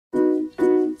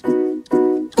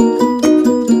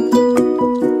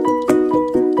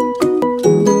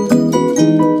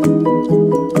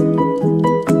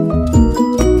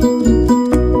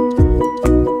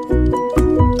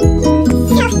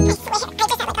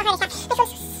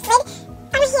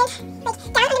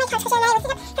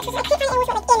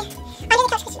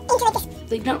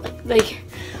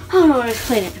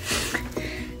explain it.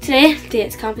 Today,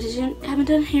 dance competition. Haven't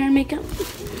done hair and makeup.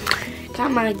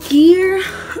 Got my gear.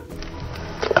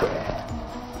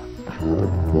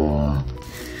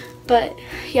 But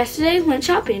yesterday went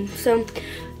shopping, so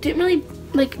didn't really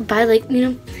like buy like, you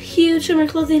know, huge summer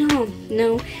clothing home.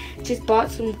 No, just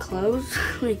bought some clothes.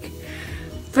 Like,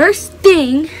 first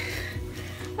thing,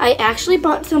 I actually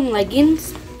bought some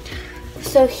leggings.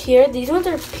 So here, these ones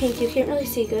are pink. You can't really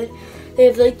see good. They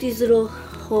have like these little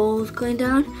holes going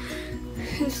down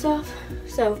and stuff.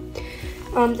 So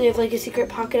they have like a secret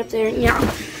pocket up there. Yeah,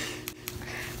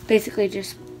 basically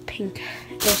just pink,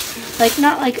 like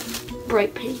not like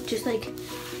bright pink, just like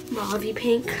mauve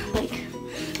pink, like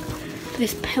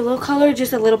this pillow color,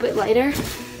 just a little bit lighter.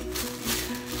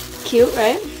 Cute,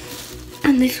 right?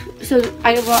 And this, so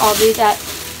I bought all these at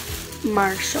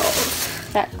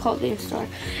Marshall's, that clothing store.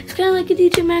 It's kind of like a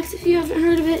DJ Maxx if you haven't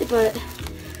heard of it, but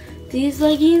these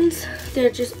leggings, they're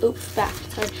just, oops, back,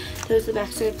 sorry, there's the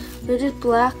back side. They're just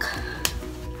black,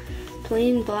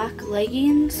 plain black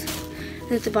leggings.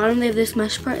 And at the bottom they have this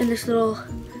mesh part and this little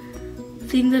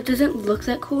thing that doesn't look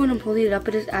that cool when I'm holding it up,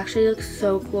 but it actually looks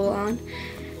so cool on.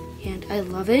 And I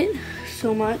love it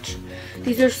so much.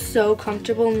 These are so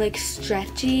comfortable and like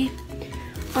stretchy.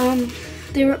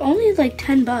 They were only like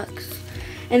 10 bucks.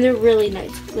 And they're really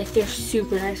nice. Like, they're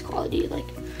super nice quality. Like,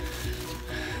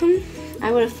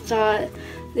 I would have thought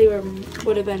they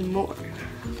would have been more.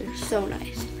 They're so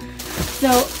nice. So,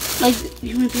 like,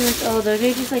 you might be like, oh, those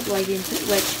are just like leggings,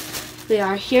 which they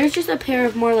are. Here's just a pair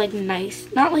of more like nice,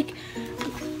 not like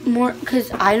more, because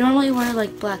I normally wear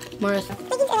like black, more.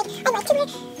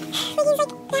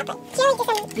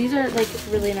 These are like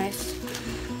really nice.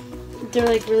 They're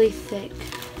like really thick.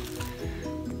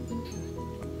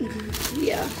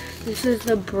 Yeah, this is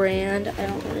the brand. I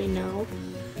don't really know.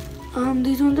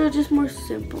 These ones are just more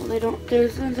simple.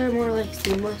 Those ones are more like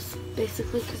seamless,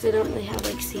 basically, because they don't really have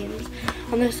like seams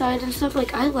on the side and stuff.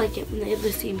 Like, I like it when they have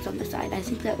the seams on the side. I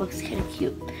think that looks kind of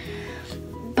cute.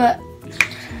 But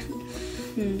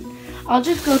I'll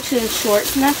just go to the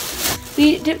shorts next.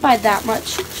 We didn't buy that much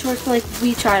shorts, but like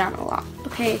we tried on a lot.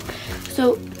 Okay,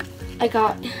 so I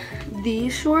got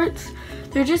these shorts.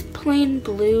 They're just plain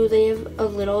blue. They have a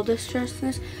little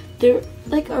distressedness. They're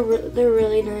like they're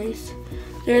really nice.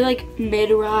 They're like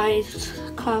mid-rise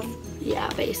cuff. Yeah,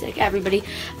 basic.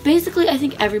 Basically, I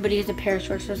think everybody has a pair of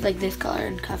shorts that's like this color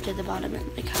and cuffed at the bottom and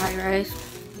like high-rise.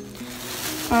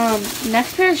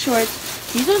 Next pair of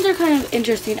shorts. These ones are kind of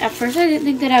interesting. At first, I didn't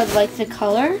think that I would like the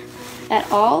color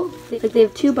at all. Like, they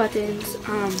have two buttons.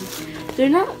 They're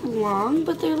not long,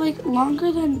 but they're like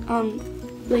longer than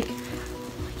like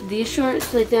these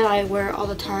shorts like that I wear all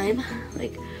the time.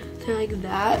 Like, they're like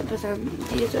that, but then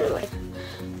these are like,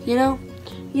 you know,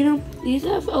 these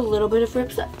have a little bit of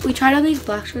rips. We tried on these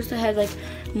black shorts that had like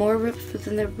more rips, but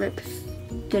then the rips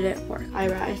didn't work. I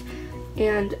rise,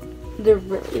 and they're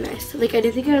really nice. Like, I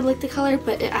didn't think I would like the color,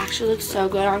 but it actually looks so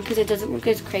good on because it doesn't look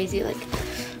as crazy like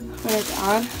when it's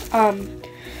on.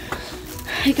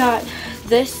 I got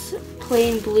this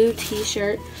plain blue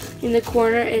t-shirt. In the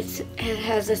corner, it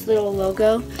has this little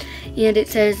logo, and it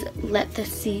says, "Let the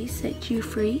sea set you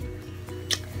free."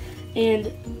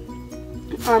 And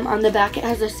on the back, it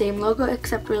has the same logo,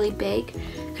 except really big.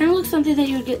 Kind of looks something that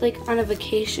you would get like on a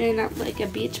vacation at like a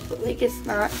beach, but like it's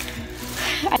not.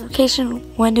 Vacation?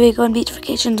 When do we go on beach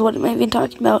vacations? What am I even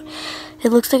talking about?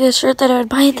 It looks like a shirt that I would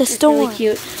buy at the store. It's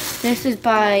really cute. This is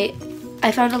by,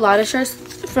 I found a lot of shirts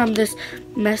from this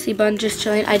Messy Bun Just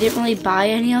Chilling. I didn't really buy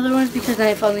any other ones because then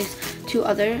I found these two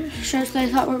other shirts that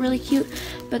I thought were really cute.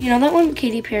 But you know that one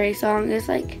Katy Perry song is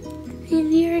like,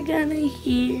 "And you're gonna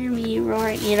hear me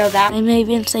roar." You know that? I may have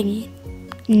been singing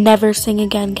 "Never Sing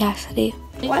Again," Cassidy.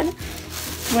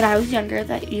 When I was younger,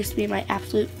 that used to be my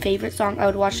absolute favorite song. I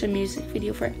would watch the music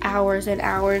video for hours and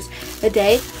hours a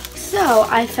day. So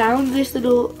I found this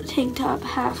little tank top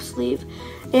half sleeve,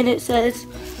 and it says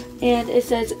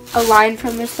a line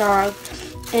from the song,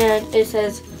 and it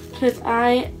says, "'Cause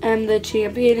I am the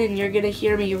champion and you're gonna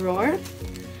hear me roar."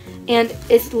 And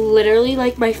it's literally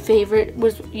like my favorite,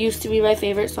 used to be my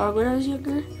favorite song when I was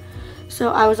younger. So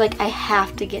I was like, I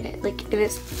have to get it. Like, and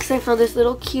it's because I found this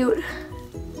little cute,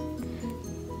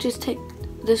 just take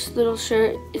this little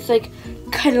shirt. It's like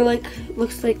kind of like,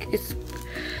 looks like it's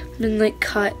been like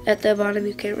cut at the bottom.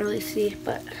 You can't really see,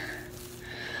 but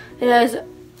it has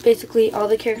basically all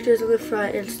the characters on the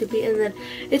front and Snoopy, and then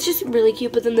it's just really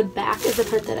cute. But then the back is the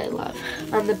part that I love.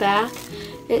 On the back,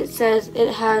 it says,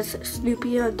 it has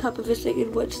Snoopy on top of a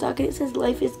singing Woodstock, and it says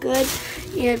 "Life is good."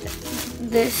 And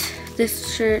this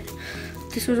shirt,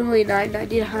 this was only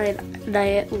 $9.99, and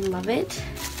I love it.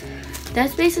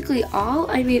 That's basically all.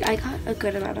 I mean, I got a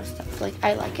good amount of stuff. Like,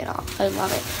 I like it all. I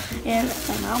love it. And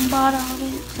my mom bought all of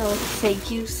it, so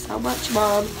thank you so much,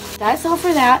 Mom. That's all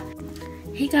for that.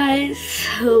 Hey guys,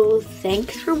 so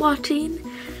thanks for watching.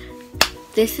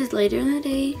 This is later in the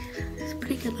day. It's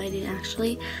pretty good lighting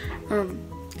actually.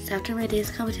 It's after my dance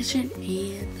competition,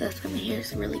 and that's why my hair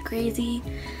is really crazy.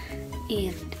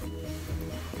 And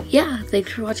yeah,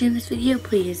 thanks for watching this video.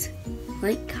 Please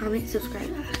like, comment,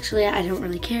 subscribe. Actually, I don't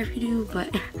really care if you do,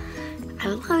 but I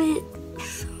love it.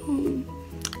 So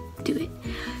do it.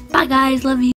 Bye guys, love you.